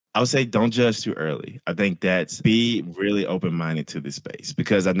I would say don't judge too early. I think that's be really open minded to this space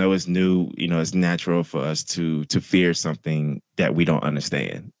because I know it's new. It's natural for us to fear something that we don't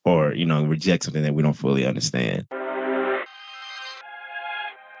understand, or reject something that we don't fully understand.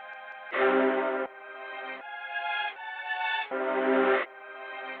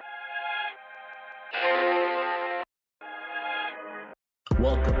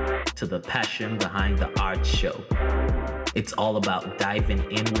 Welcome to the Passion Behind the Art Show. It's all about diving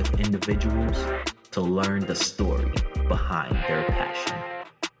in with individuals to learn the story behind their passion.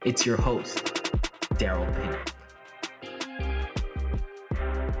 It's your host, Daryl Pinnock.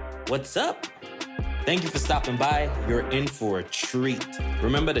 What's up? Thank you for stopping by. You're in for a treat.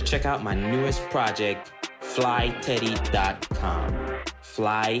 Remember to check out my newest project, flyteddy.com.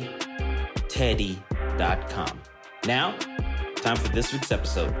 flyteddy.com. Now, time for this week's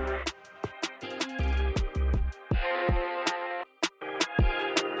episode.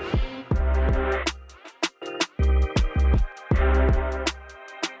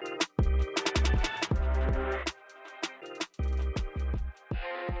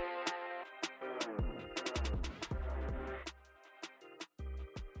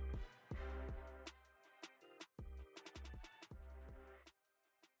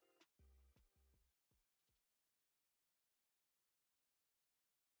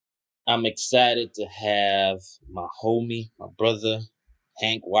 I'm excited to have my homie, my brother,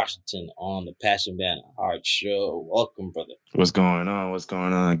 Hank Washington on the Passion Behind the Art Show. Welcome, brother. What's going on? What's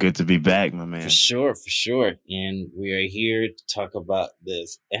going on? Good to be back, my man. For sure. And we are here to talk about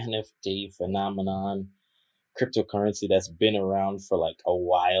this NFT phenomenon, cryptocurrency that's been around for like a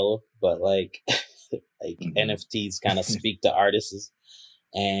while, but like NFTs kind of speak to artists.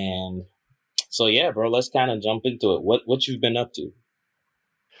 And so yeah, bro, let's kind of jump into it. What you've been up to?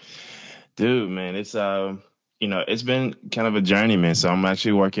 Dude, man, it's been kind of a journey, man. So I'm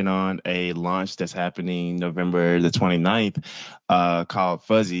actually working on a launch that's happening November the 29th, called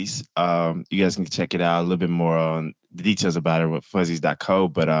Fuzzies. You guys can check it out a little bit more on the details about it with fuzzies.co.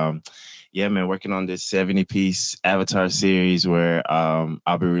 But yeah, man, working on this 70-piece avatar series where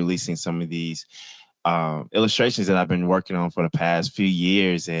I'll be releasing some of these illustrations that I've been working on for the past few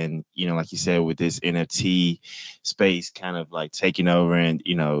years. And, like you said, with this NFT space kind of like taking over and,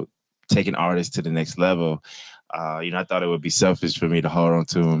 taking artists to the next level, I thought it would be selfish for me to hold on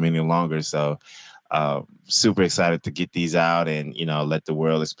to them any longer. So super excited to get these out and, let the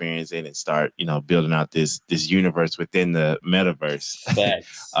world experience it and start, building out this universe within the metaverse.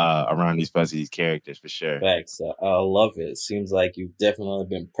 Facts. Around these fuzzy characters for sure. Facts. I love it. Seems like you've definitely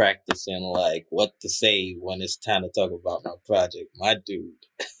been practicing like what to say when it's time to talk about my project, my dude.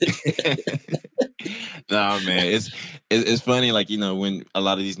 No, man, it's funny. Like, when a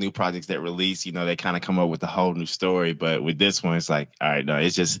lot of these new projects that release, they kind of come up with a whole new story. But with this one, it's like, all right, no,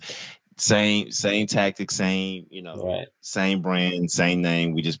 it's just same tactics, same, Right. same brand, same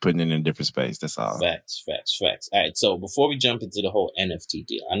name. We just putting it in a different space. That's all. Facts. All right. So before we jump into the whole NFT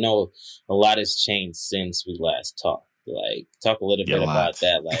deal, I know a lot has changed since we last talked. Like, talk a little bit about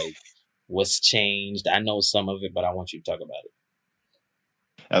that. Like, what's changed? I know some of it, but I want you to talk about it.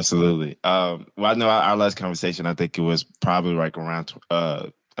 Absolutely. Well, I know our last conversation, I think it was probably like around,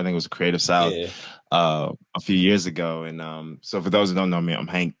 I think it was Creative South, a few years ago. And so for those who don't know me, I'm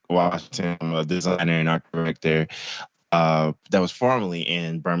Hank Washington. I'm a designer and art director that was formerly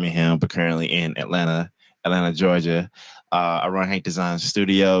in Birmingham, but currently in Atlanta, Georgia. I run Hank Design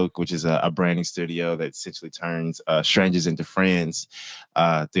Studio, which is a branding studio that essentially turns strangers into friends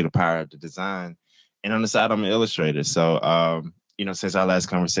through the power of the design. And on the side, I'm an illustrator. So, since our last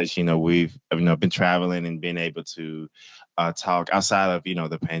conversation, we've been traveling and been able to talk outside of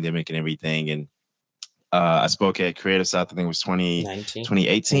the pandemic and everything. And I spoke at Creative South. I think it was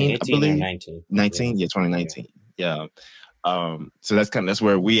 2018, I believe. 19, yeah, 2019, yeah. So that's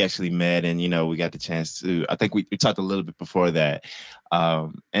where we actually met, and we got the chance to. I think we talked a little bit before that,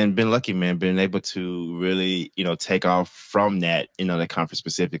 and been lucky, man. Been able to really take off from that that conference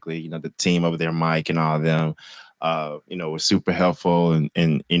specifically. The team over there, Mike and all of them. Was super helpful and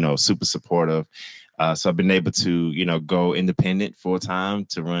super supportive. So I've been able to, go independent full time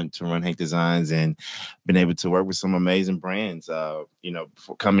to run Hank Designs, and been able to work with some amazing brands.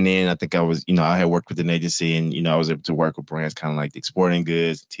 Before coming in, I think I had worked with an agency, and I was able to work with brands kind of like the Sporting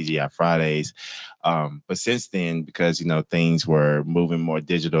Goods, TGI Fridays. But since then, because things were moving more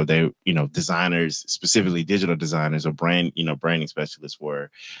digital, they designers, specifically digital designers or branding specialists,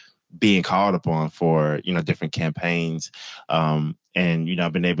 were being called upon for different campaigns, and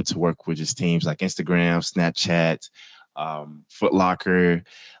I've been able to work with just teams like Instagram, Snapchat, Foot Locker.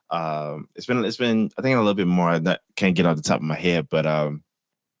 It's been I think a little bit more that can't get off the top of my head, but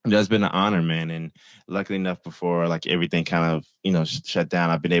That's been an honor, man. And luckily enough, before like everything kind of shut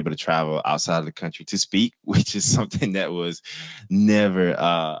down, I've been able to travel outside of the country to speak, which is something that was never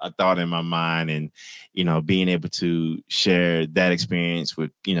a thought in my mind. And being able to share that experience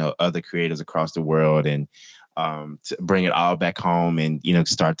with other creators across the world, and to bring it all back home, and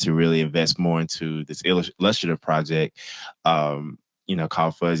start to really invest more into this illustrative project.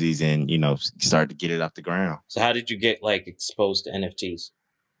 Called Fuzzies, and start to get it off the ground. So how did you get like exposed to NFTs?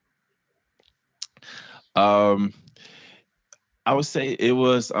 Um, I would say it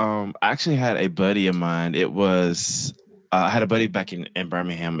was. I actually had a buddy of mine. It was. I had a buddy back in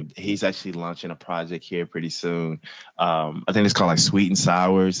Birmingham. He's actually launching a project here pretty soon. I think it's called like Sweet and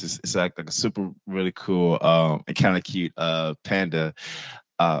Sours. It's like a super really cool and kind of cute panda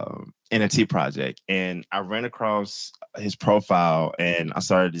NFT project. And I ran across his profile, and I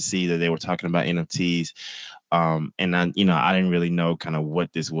started to see that they were talking about NFTs. And I didn't really know kind of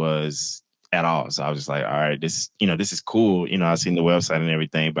what this was at all. So I was just like, all right, this is cool. I've seen the website and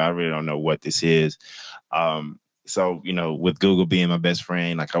everything, but I really don't know what this is. So, with Google being my best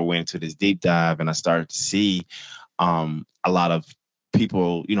friend, like I went into this deep dive, and I started to see a lot of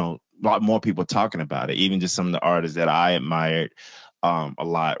people, a lot more people talking about it. Even just some of the artists that I admired a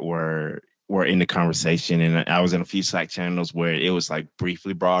lot were in the conversation, and I was in a few Slack channels where it was like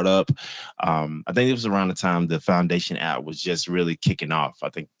briefly brought up. I think it was around the time the Foundation app was just really kicking off. I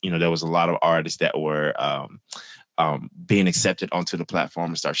think there was a lot of artists that were being accepted onto the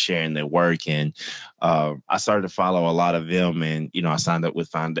platform and start sharing their work. And I started to follow a lot of them, and I signed up with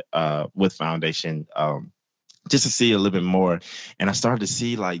Foundation. Just to see a little bit more. And I started to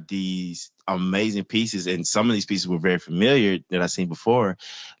see like these amazing pieces, and some of these pieces were very familiar that I've seen before,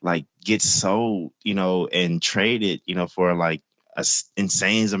 like get sold, and traded, for like a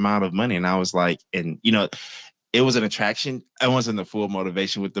insane amount of money. And I was like, and it was an attraction. I wasn't the full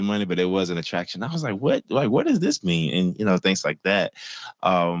motivation with the money, but it was an attraction. I was like, what does this mean? And things like that.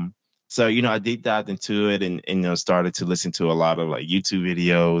 So I deep dived into it, and started to listen to a lot of like YouTube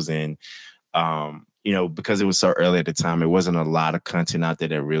videos. And because it was so early at the time, it wasn't a lot of content out there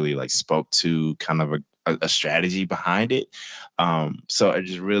that really like spoke to kind of a strategy behind it. So it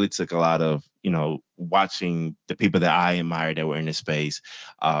just really took a lot of, watching the people that I admired that were in this space,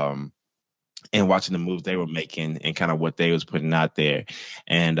 and watching the moves they were making and kind of what they was putting out there.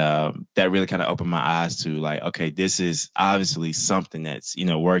 And that really kind of opened my eyes to like, okay, this is obviously something that's,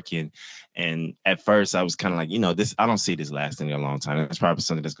 working. And at first I was kind of like, this, I don't see this lasting a long time. It's probably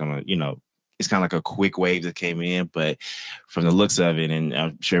something that's going to, it's kind of like a quick wave that came in, but from the looks of it, and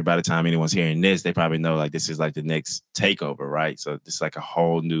I'm sure by the time anyone's hearing this, they probably know like this is like the next takeover, right? So it's like a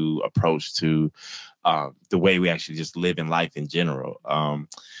whole new approach to the way we actually just live in life in general.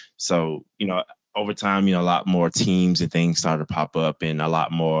 So, over time, a lot more teams and things started to pop up, and a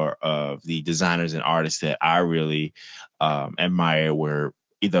lot more of the designers and artists that I really admire were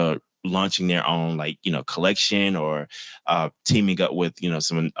either launching their own like collection, or teaming up with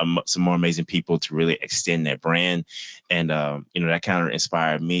some more amazing people to really extend their brand. And that kind of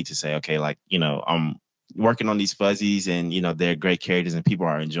inspired me to say, okay, like I'm working on these fuzzies, and they're great characters and people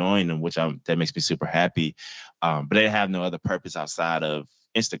are enjoying them, which that makes me super happy. But they have no other purpose outside of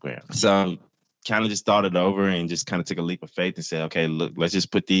Instagram. So kind of just thought it over, and just kind of took a leap of faith and said, okay, look, let's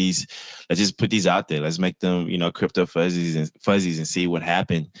just put these out there. Let's make them, crypto fuzzies and see what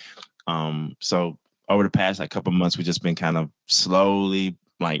happened. So over the past like couple months, we've just been kind of slowly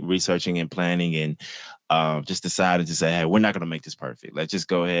like researching and planning, and just decided to say, hey, we're not going to make this perfect. Let's just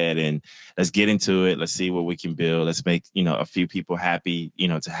go ahead and let's get into it. Let's see what we can build. Let's make, a few people happy,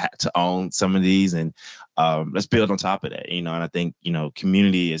 to own some of these, and let's build on top of that, and I think,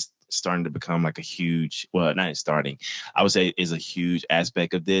 community is starting to become like a huge, well, not starting, I would say is a huge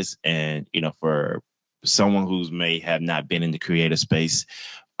aspect of this. And, for someone who's may have not been in the creative space,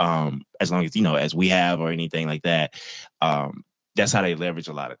 as long as, as we have or anything like that, that's how they leverage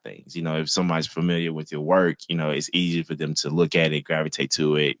a lot of things. If somebody's familiar with your work, it's easy for them to look at it, gravitate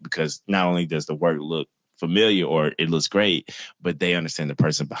to it, because not only does the work look familiar or it looks great, but they understand the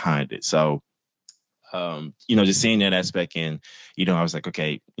person behind it. So, just seeing that aspect, and, I was like,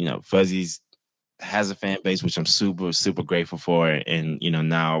 okay, Fuzzies has a fan base, which I'm super, super grateful for. And,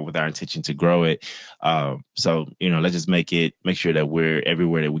 now with our intention to grow it. So, let's just make sure that we're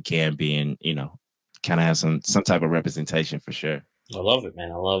everywhere that we can be, and, kind of have some type of representation for sure. I love it,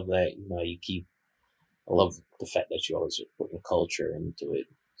 man. I love that, I love the fact that you always are putting culture into it,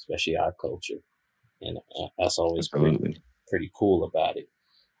 especially our culture. And that's always pretty cool about it.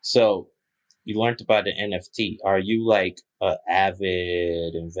 So you learned about the NFT. Are you like an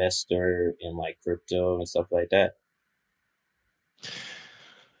avid investor in like crypto and stuff like that?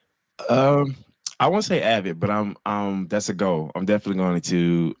 Um, I won't say avid, but that's a goal. I'm definitely going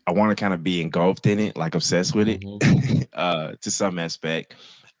to. I want to kind of be engulfed in it, like obsessed with it, Mm-hmm. to some aspect.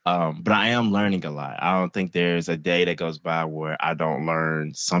 But I am learning a lot. I don't think there's a day that goes by where I don't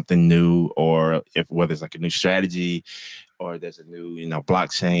learn something new, or if whether it's like a new strategy, or there's a new,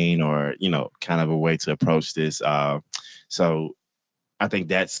 blockchain, or kind of a way to approach this. So I think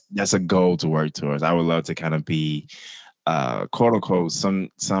that's a goal to work towards. I would love to kind of be quote unquote some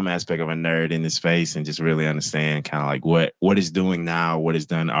aspect of a nerd in this space and just really understand kind of like what it's doing now, what it's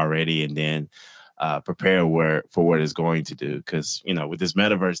done already, and then prepare for what it's going to do. Because with this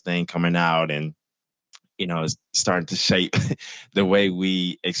metaverse thing coming out, and it's starting to shape the way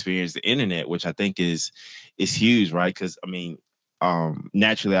we experience the internet, which I think is huge, right? Because I mean,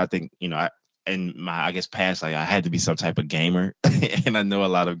 naturally, I think in my I guess past, like I had to be some type of gamer, and I know a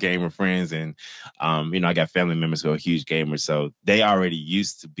lot of gamer friends, and I got family members who are huge gamers, so they already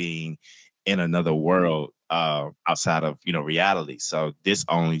used to being in another world outside of reality. So this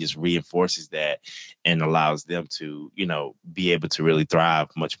only just reinforces that and allows them to be able to really thrive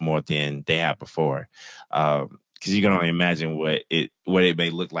much more than they have before. Because you can only imagine what it may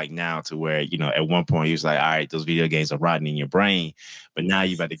look like now, to where at one point you was like, all right, those video games are rotting in your brain, but now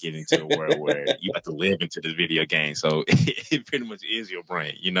you about to get into a world where you about to live into this video game, so it pretty much is your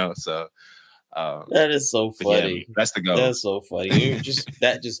brain, so That is so but yeah, I mean, funny. that's the goal. That's so funny.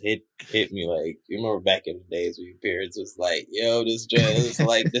 That just hit me. Like, you remember back in the days when your parents was like, "Yo, this dress is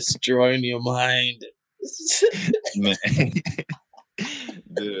like destroying your mind." Man.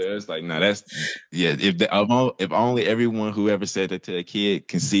 Dude, it's like, no, that's yeah. If only everyone who ever said that to a kid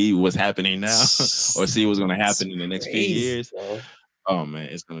can see what's happening now, or see what's going to It's happen in the next few crazy, years. bro. Oh man,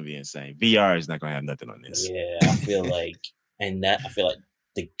 it's going to be insane. VR is not going to have nothing on this. Yeah, I feel like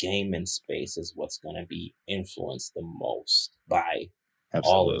the gaming space is what's going to be influenced the most by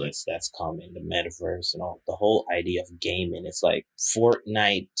all of Absolutely. this that's coming, the metaverse and all the whole idea of gaming. It's like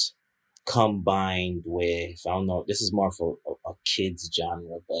Fortnite combined with, I don't know, this is more for a kids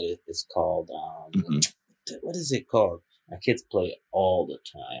genre, but it's called Hmm. what is it called? My kids play it all the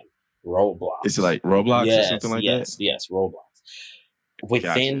time. Is it Roblox. like Roblox or something Yes, like that? yes, yes, Roblox.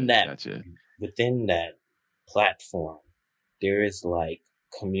 Within Gotcha, that gotcha. within that platform, there is like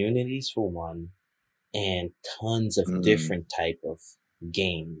communities for one, and tons of Mm. different type of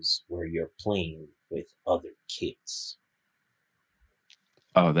games where you're playing with other kids.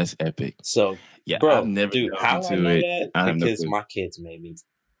 Oh, that's epic. So, Yeah, I've bro, never dude, delved how I into know it. that? I have no Because clue. my kids made me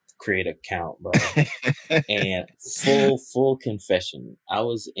create an account, bro. And full confession, I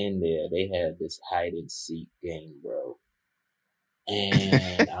was in there. They had this hide and seek game, bro.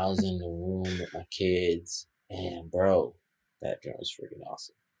 And I was in the room with my kids, and bro, that joint was freaking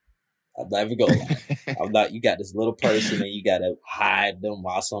awesome. I'm never gonna lie. I'm not. You got this little person, and you gotta hide them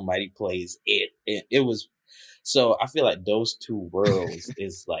while somebody plays it. It was so. I feel like those two worlds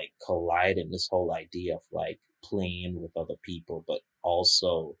is like colliding. This whole idea of like playing with other people, but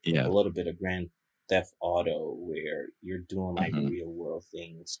also a Yeah. little bit of Grand Theft Auto, where you're doing like Hmm. real world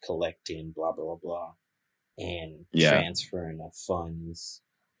things, collecting, blah blah blah, and Yeah. transferring of funds,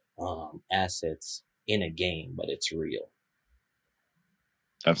 assets in a game, but it's real.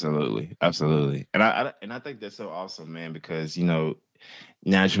 Absolutely, absolutely, and I think that's so awesome, man. Because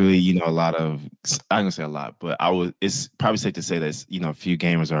naturally, a lot of I'm gonna say a lot, but it's probably safe to say that a few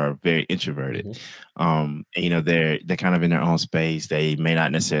gamers are very introverted. Mm-hmm. And, they're kind of in their own space. They may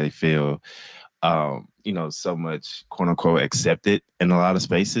not necessarily feel so much quote unquote accepted in a lot of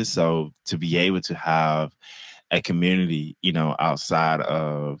spaces. So to be able to have a community, outside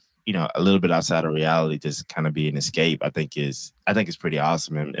of, a little bit outside of reality, just kind of be an escape, I think is pretty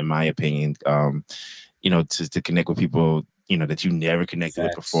awesome in my opinion. To connect with people, that you never connected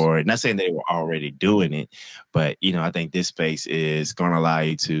with Facts. before. Not saying they were already doing it, but, I think this space is going to allow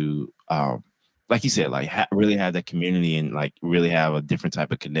you to, like you said, like really have that community and like really have a different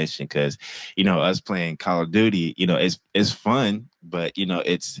type of connection. Because, us playing Call of Duty, it's fun, but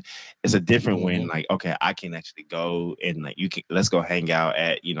it's a different when, Mm-hmm. like, okay, I can actually go and like let's go hang out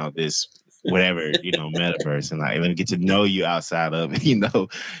at this whatever metaverse, and like let me get to know you outside of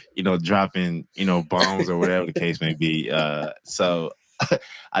dropping bombs or whatever the case may be. So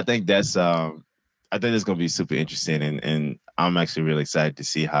I think that's going to be super interesting, and I'm actually really excited to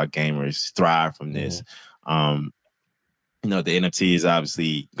see how gamers thrive from Mm-hmm. this. um the NFT is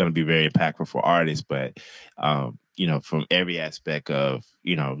obviously going to be very impactful for artists, but from every aspect of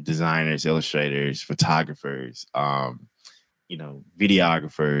designers, illustrators, photographers,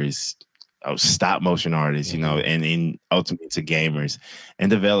 videographers, stop motion artists, and ultimately to gamers and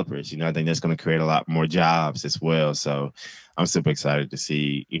developers. I think that's going to create a lot more jobs as well. So I'm super excited to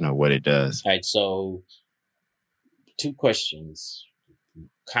see, what it does. All right. So 2 questions.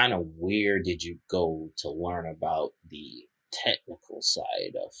 Kind of where did you go to learn about the technical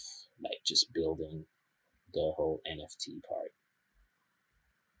side of like just building the whole NFT part?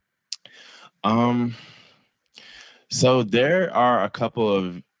 So there are a couple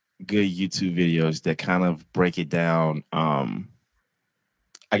of good YouTube videos that kind of break it down.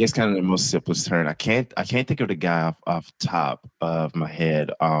 I guess kind of the most simplest turn. I can't think of the guy off top of my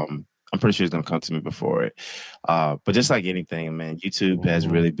head. I'm pretty sure he's gonna come to me before it. But just like anything, man, YouTube has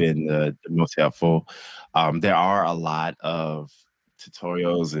really been the most helpful. There are a lot of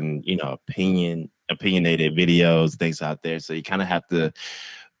tutorials and opinionated videos, things out there. So you kind of have to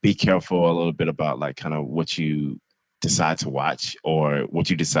be careful a little bit about like kind of what you decide to watch or what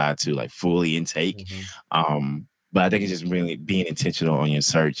you decide to like fully intake. But I think it's just really being intentional on your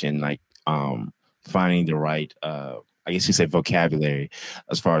search and like finding the right I guess you say vocabulary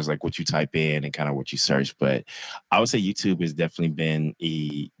as far as like what you type in and kind of what you search. But I would say YouTube has definitely been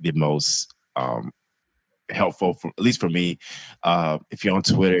the most helpful for, at least for me. If you're on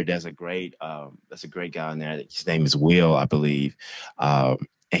Twitter, there's a great guy on there. His name is Will, I believe. And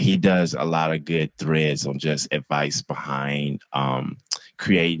he does a lot of good threads on just advice behind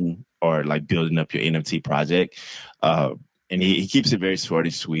creating or like building up your NFT project. And he keeps it very short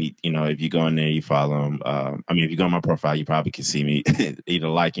and sweet. If you go in there, you follow him. If you go on my profile, you probably can see me either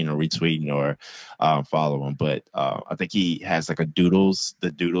liking or retweeting or follow him. But I think he has like the Doodles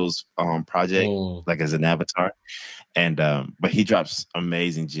project, like as an avatar. And but he drops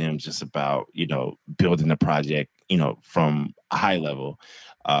amazing gems just about building the project from a high level.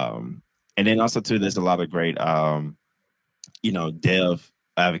 And then also too, there's a lot of great dev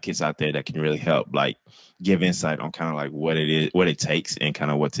advocates out there that can really help like give insight on kind of like what it is, what it takes, and kind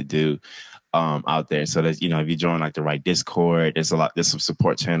of what to do out there. So that if you join like the right Discord, there's some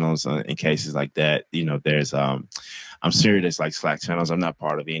support channels in cases like that. There's I'm sure there's like Slack channels. I'm not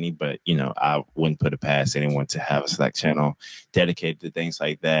part of any, but I wouldn't put it past anyone to have a Slack channel dedicated to things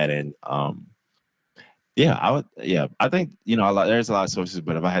like that. And yeah, I would. Yeah, I think there's a lot of sources,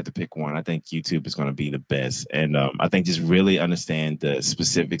 but if I had to pick one, I think YouTube is going to be the best. And I think just really understand the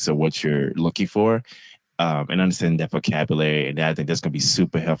specifics of what you're looking for, and understand that vocabulary, and I think that's going to be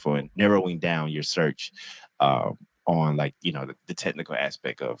super helpful in narrowing down your search on like the technical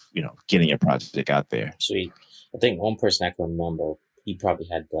aspect of getting your project out there. Sweet. I think one person I can remember, he probably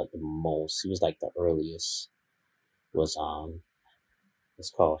had the most. He was like the earliest. Was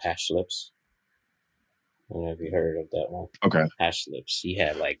it's called Hash Lips. I don't know if you heard of that one. Okay. Hash Lips. He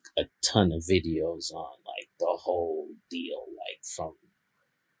had like a ton of videos on like the whole deal, like from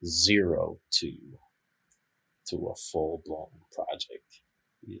zero to a full blown project.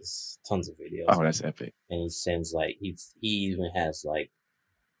 He's tons of videos. Oh, that's epic. And he sends like he even has like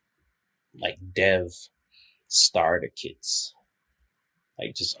dev starter kits,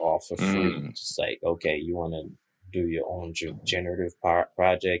 like just all for free. Just like, okay, you want to do your own generative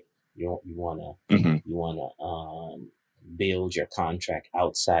project. You want to build your contract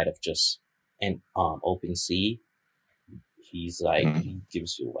outside of just an OpenSea. He's like he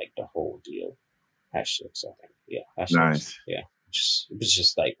gives you like the whole deal. Hash Lips, I think. Yeah, Hash Lips. Nice. Yeah, it was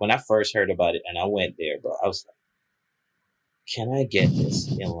just like when I first heard about it and I went there, bro. I was like, can I get this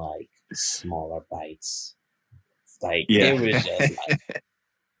in like smaller bites? Like it was just like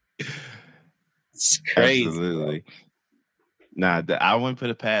it's crazy. Absolutely. Bro. Nah, I wouldn't put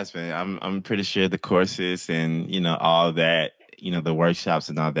it past, man. I'm pretty sure the courses and all that, the workshops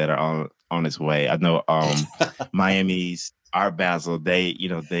and all that are on its way. I know Miami's Art Basel, they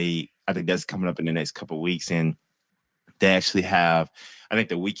I think that's coming up in the next couple of weeks, and they actually have, I think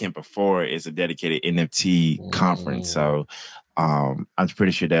the weekend before is a dedicated NFT conference. So I'm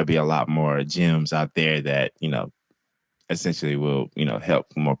pretty sure there'll be a lot more gems out there that essentially will help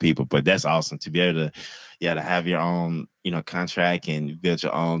more people. But that's awesome to be able to have your own contract and build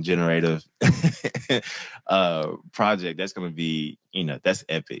your own generative project. That's going to be that's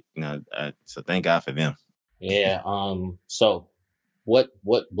epic. So thank God for them. Yeah. So what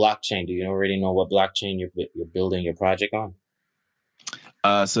blockchain, do you already know what blockchain you're building your project on?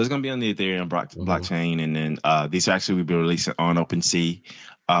 So it's going to be on the Ethereum blockchain, and then these actually will be releasing on OpenSea.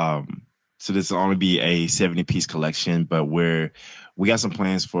 So this will only be a 70-piece collection, but we got some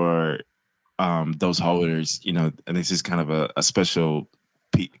plans for those holders, and this is kind of a special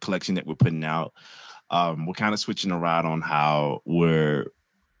collection that we're putting out. We're kind of switching around on how we're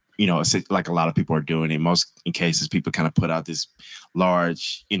like a lot of people are doing it. Most in cases, people kind of put out this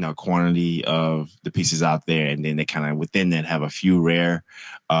large, quantity of the pieces out there, and then they kind of within that have a few rare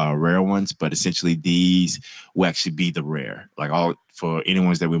ones. But essentially, these will actually be the rare. Like all for any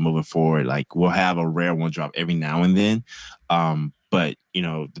ones that we're moving forward, like we'll have a rare one drop every now and then. But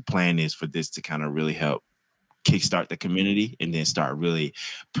the plan is for this to kind of really help kickstart the community and then start really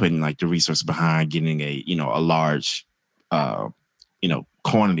putting like the resource behind getting a large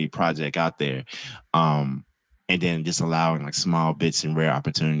quantity project out there, and then just allowing like small bits and rare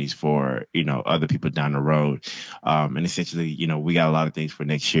opportunities for other people down the road, and essentially we got a lot of things for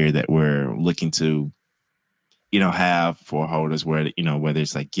next year that we're looking to have for holders where, whether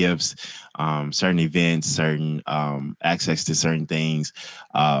it's like gifts, certain events, certain access to certain things,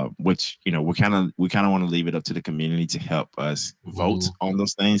 which, we kind of want to leave it up to the community to help us vote on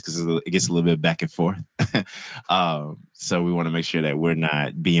those things because it gets a little bit back and forth. So we want to make sure that we're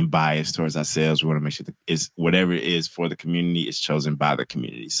not being biased towards ourselves. We want to make sure that it's whatever it is for the community is chosen by the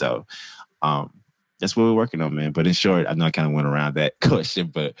community. So, that's what we're working on, man. But in short, I know I kind of went around that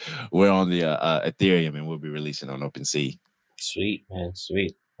question, but we're on the Ethereum, and we'll be releasing on OpenSea. Sweet, man,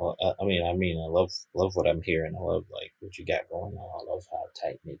 sweet. Well, I mean, I love what I'm hearing. I love like what you got going on. I love how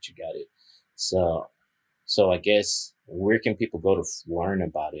tight knit you got it. So I guess where can people go to learn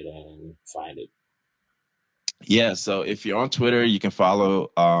about it and find it? Yeah, so if you're on Twitter, you can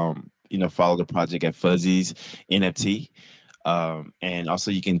follow the project at Fuzzies NFT. And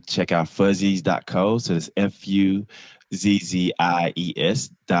also you can check out fuzzies.co. So it's FUZZIES.co,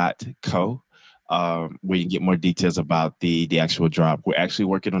 where you can get more details about the actual drop. We're actually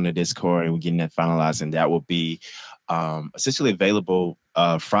working on the Discord and we're getting that finalized, and that will be essentially available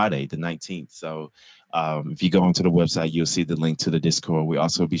Friday, the 19th. So if you go onto the website, you'll see the link to the Discord. We'll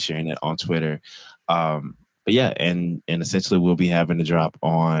also be sharing it on Twitter. But yeah, and essentially we'll be having the drop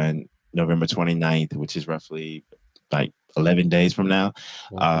on November 29th, which is roughly like 11 days from now.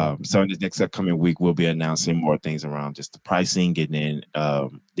 So in the next upcoming week, we'll be announcing more things around just the pricing and then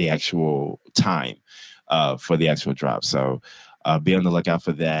the actual time for the actual drop. So be on the lookout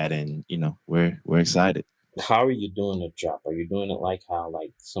for that. And, we're excited. How are you doing the drop? Are you doing it like how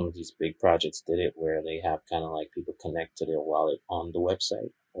like some of these big projects did it, where they have kind of like people connect to their wallet on the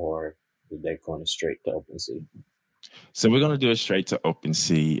website, or did they going straight to OpenSea? So we're going to do it straight to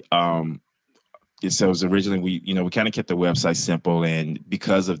OpenSea. So it was originally we kind of kept the website simple, and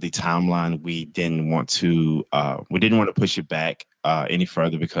because of the timeline, we didn't want to push it back any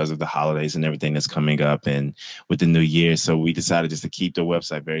further because of the holidays and everything that's coming up and with the new year. So we decided just to keep the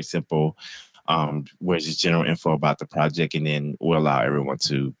website very simple, where it's just general info about the project, and then we'll allow everyone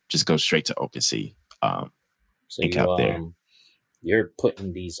to just go straight to OpenSea. So you're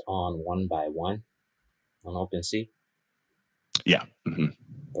putting these on one by one on OpenSea? Yeah. Mm-hmm.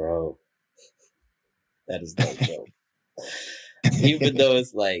 Bro, that is no joke. Even though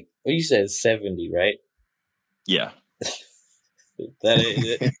it's like, well, you said 70, right? Yeah.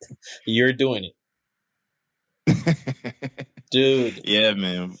 You're doing it. Dude. Yeah,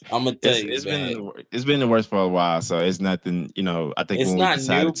 man. I'm gonna tell you, it's been the worst for a while, so it's nothing. I think it's not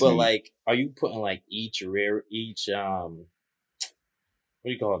new, but like, are you putting like each what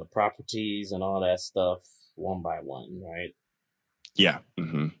do you call it, the properties and all that stuff one by one, right? Yeah.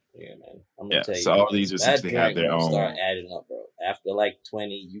 Mm-hmm. Yeah, man. I'm gonna tell you. So all these essentially have their own. Start adding up, bro. After like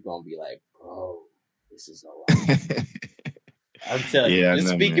 20, you're gonna be like, bro, this is a lot. I'm telling you. Just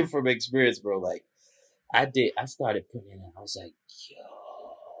speaking from experience, bro. Like, I started putting it in. I was like, yo,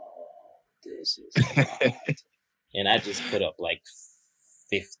 this is a lot. And I just put up like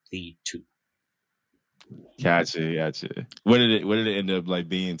 52. Gotcha. What did it end up like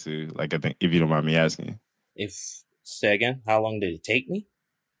being to? Like, I think, if you don't mind me asking. Say again, how long did it take me?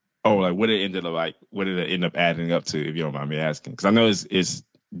 Oh, like what it ended up like? What did it end up adding up to? If you don't mind me asking, because I know it's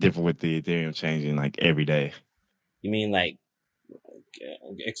different with the Ethereum changing like every day. You mean like?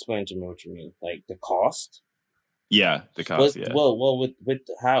 Explain to me what you mean. Like the cost? Yeah, the cost. Yeah. Well, with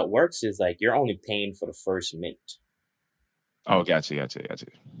how it works is like you're only paying for the first mint. Oh, gotcha.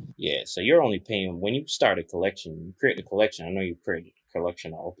 Yeah, so you're only paying when you start a collection. You create a collection. I know you created a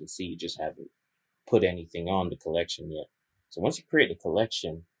collection on OpenSea. You just haven't put anything on the collection yet. So once you create a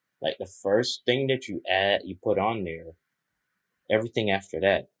collection, like the first thing that you put on there, everything after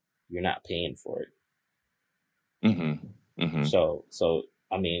that, you're not paying for it. Mm-hmm. Mm-hmm. So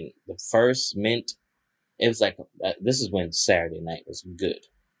I mean, the first mint, it was like this is when Saturday night was good.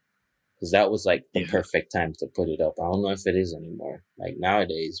 Because that was like the perfect time to put it up. I don't know if it is anymore. Like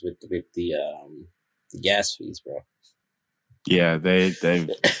nowadays with the gas fees, bro. Yeah, they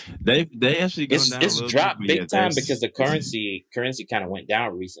actually gone down a It's little bit, dropped but yeah, big time because there's the currency kind of went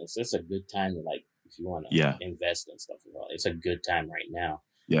down recently. So it's a good time to, like, if you want to yeah, invest and stuff. Well, it's a good time right now.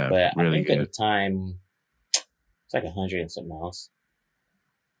 yeah, But I really think at the good. time it's like 100 and something else.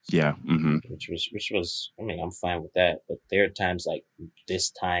 Yeah, Which was, I mean, I'm fine with that. But there are times like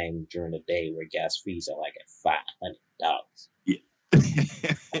this time during the day where gas fees are like at $500. yeah,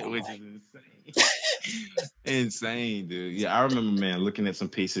 And I'm which is like, insane. Insane, dude. Yeah, I remember, man, looking at some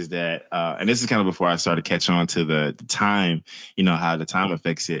pieces that, and this is kind of before I started catching on to the time, how the time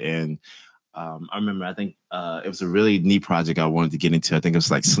affects it. And I remember, I think it was a really neat project I wanted to get into. I think it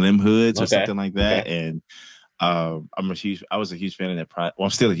was like Slim Hoods or okay, something like that. okay, And I was a huge fan of that project. Well,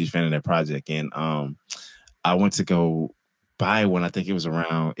 I'm still a huge fan of that project. And I went to go buy one. I think it was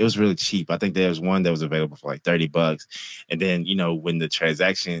really cheap. I think there was one that was available for like $30. And then, when the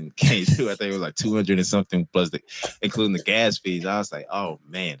transaction came through, I think it was like 200 and something plus including the gas fees. I was like, oh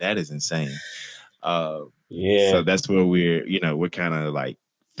man, that is insane. Uh, yeah, so that's where we're kind of like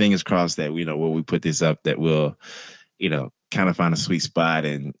fingers crossed that, when we put this up, that we'll, kind of find a sweet spot.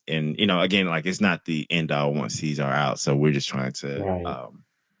 And, again, like it's not the end all once these are out. So we're just trying to, right,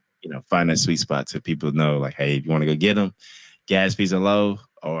 find that sweet spot so people know, like, hey, if you want to go get them, gas fees are low,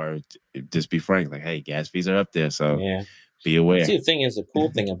 or just be frank, like, hey, gas fees are up there, so yeah. be aware. See, the thing is, the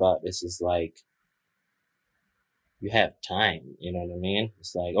cool thing about this is like you have time. You know what I mean?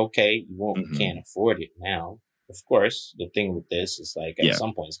 It's like, okay, you can't Hmm. afford it now. Of course, the thing with this is like at Yeah,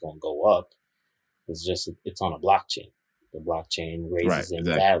 some point it's going to go up. It's on a blockchain. The blockchain right, raises in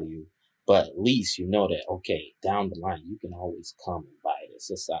exactly. value, but at least you know that, okay, down the line you can always come and buy this.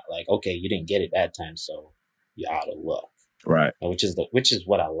 It's not like, okay, you didn't get it that time, so you're out of luck. Right. Which is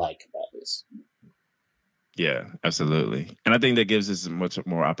what I like about this. Yeah, absolutely. And I think that gives us much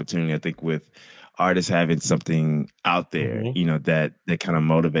more opportunity. I think with artists having something out there, Mm-hmm. that kind of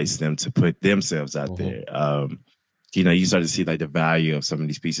motivates them to put themselves out Mm-hmm. there. You start to see like the value of some of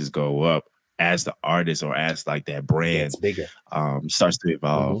these pieces go up as the artist or as like that Gets brand bigger. starts to Mm-hmm.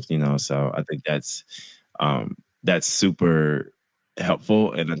 evolve. So I think that's super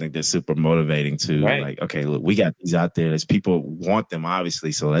helpful, and I think that's super motivating to, Right. like, okay, look, we got these out there. There's people want them,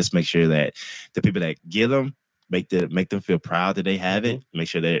 obviously, so let's make sure that the people that get them make them feel proud that they have Mm-hmm. it. Make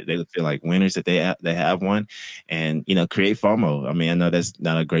sure they feel like winners that they have one, and create FOMO. I mean, I know that's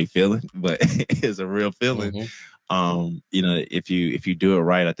not a great feeling, but it's a real feeling. Mm-hmm. If you do it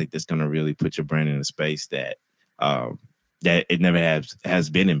right, I think that's going to really put your brand in a space um, that it never has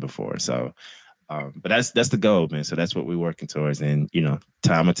been in before. So, but that's the goal, man. So that's what we're working towards, and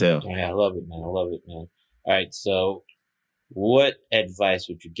time will tell. Yeah, I love it, man. I love it, man. All right, so what advice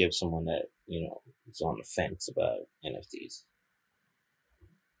would you give someone that is on the fence about NFTs?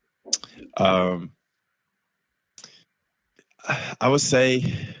 Um, I would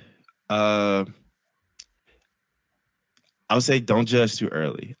say, uh, don't judge too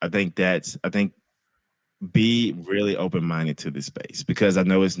early. I think be really open minded to this space, because I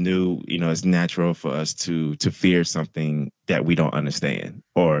know it's new. It's natural for us to fear something that we don't understand,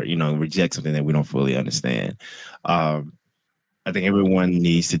 or reject something that we don't fully understand. Um, I think everyone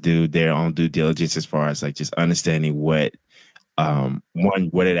needs to do their own due diligence as far as like just understanding what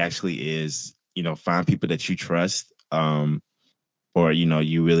it actually is. Find people that you trust, or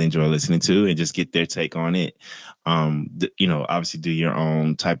you really enjoy listening to, and just get their take on it. Obviously do your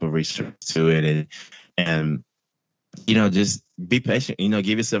own type of research to it, and just be patient.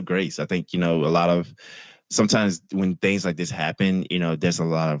 Give yourself grace. I think a lot of sometimes when things like this happen, there's a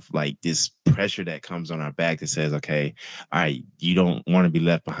lot of like this pressure that comes on our back that says, okay, all right, you don't want to be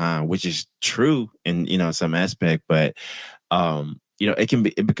left behind, which is true in some aspect, but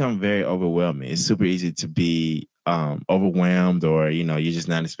it become very overwhelming. It's super easy to be overwhelmed, or you're just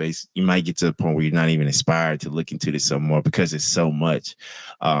not in a space. You might get to the point where you're not even inspired to look into this some more, because it's so much,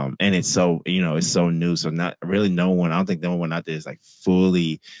 and it's so new. So not really no one. I don't think no one out there is like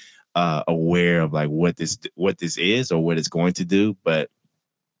fully aware of like what this is or what it's going to do, but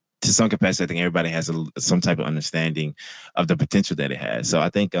to some capacity, I think everybody has some type of understanding of the potential that it has. So I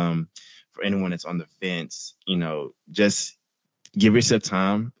think for anyone that's on the fence, just give yourself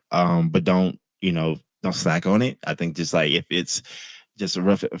time, but don't slack on it. I think just like if it's just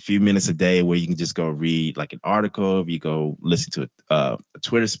a few minutes a day where you can just go read like an article, if you go listen to a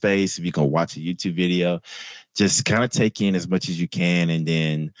Twitter space, if you go watch a YouTube video, just kind of take in as much as you can. And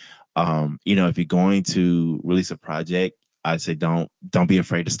then, if you're going to release a project, I'd say don't be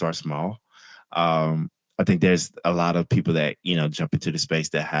afraid to start small. I think there's a lot of people that, jump into the space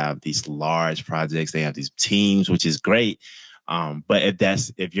that have these large projects. They have these teams, which is great. But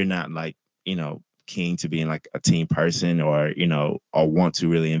if you're not like, keen to being like a team person or, or want to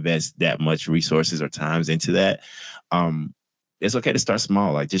really invest that much resources or times into that, it's okay to start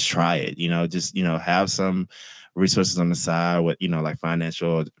small. Like just try it, just, have some resources on the side with, like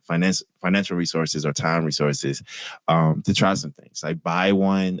financial resources or time resources, to try some things. Like buy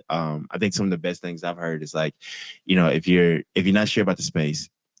one. I think some of the best things I've heard is like, if you're not sure about the space,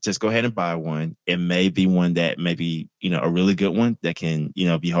 just go ahead and buy one. It may be one that maybe, a really good one that can,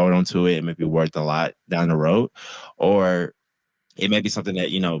 if you hold on to it, it may be worth a lot down the road. Or it may be something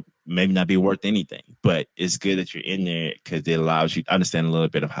that, maybe not be worth anything, but it's good that you're in there because it allows you to understand a little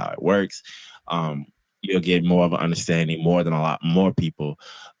bit of how it works. You'll get more of an understanding, more than a lot more people,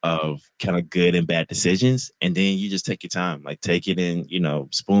 of kind of good and bad decisions. And then you just take your time, like take it in,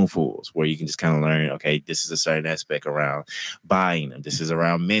 spoonfuls, where you can just kind of learn, okay, this is a certain aspect around buying them. This is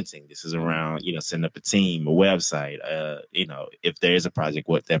around minting. This is around, setting up a team, a website, if there is a project,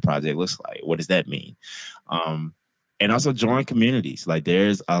 what that project looks like. What does that mean? And also join communities. Like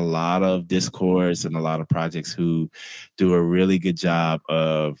there's a lot of discourse and a lot of projects who do a really good job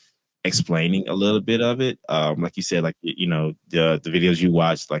of explaining a little bit of it. Like you said, like, the videos you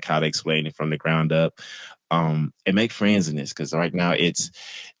watch, like how they explain it from the ground up, and make friends in this. Cause right now it's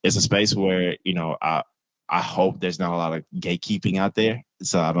a space where, I hope there's not a lot of gatekeeping out there.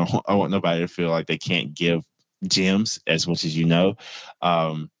 So I want nobody to feel like they can't give gems as much as,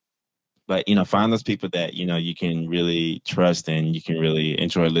 but, find those people that, you can really trust and you can really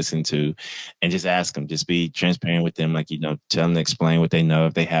enjoy listening to, and just ask them, just be transparent with them. Like, tell them to explain what they know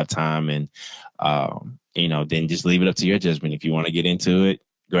if they have time. And, then just leave it up to your judgment. If you want to get into it,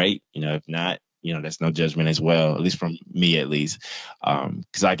 great. If not, that's no judgment as well, at least from me, at least.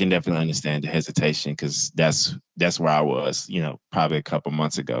 Cause I can definitely understand the hesitation, cause that's where I was, probably a couple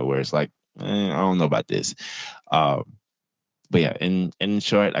months ago, where it's like, I don't know about this. But yeah, in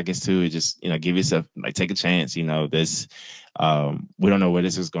short, I guess too, just, give yourself, like, take a chance. This, we don't know where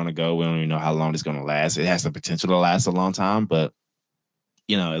this is going to go. We don't even know how long it's going to last. It has the potential to last a long time, but,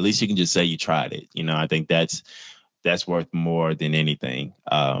 at least you can just say you tried it. I think that's worth more than anything.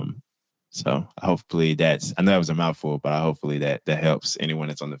 So hopefully I know that was a mouthful, but hopefully that helps anyone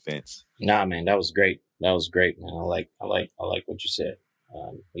that's on the fence. Nah, man, that was great. That was great, man. I like what you said.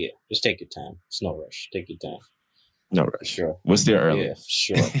 Yeah, just take your time. It's no rush. Take your time. No rush. Sure. We're still early. Yeah,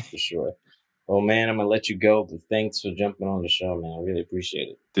 for sure. Well, man, I'm going to let you go, but thanks for jumping on the show, man. I really appreciate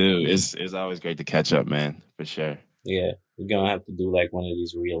it. Dude, it's always great to catch up, man, for sure. Yeah, we're going to have to do like one of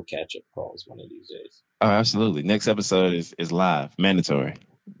these real catch-up calls one of these days. Oh, absolutely. Next episode is live, mandatory.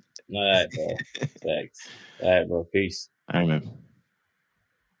 All right, bro. Thanks. All right, bro. Peace. All right, man.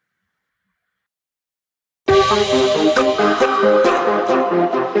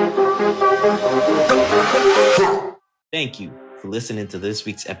 Thank you for listening to this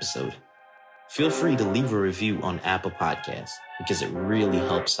week's episode. Feel free to leave a review on Apple Podcasts because it really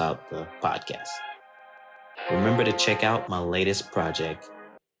helps out the podcast. Remember to check out my latest project,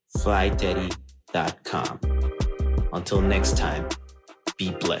 flyteddy.com. Until next time,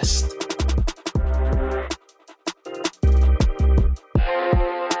 be blessed.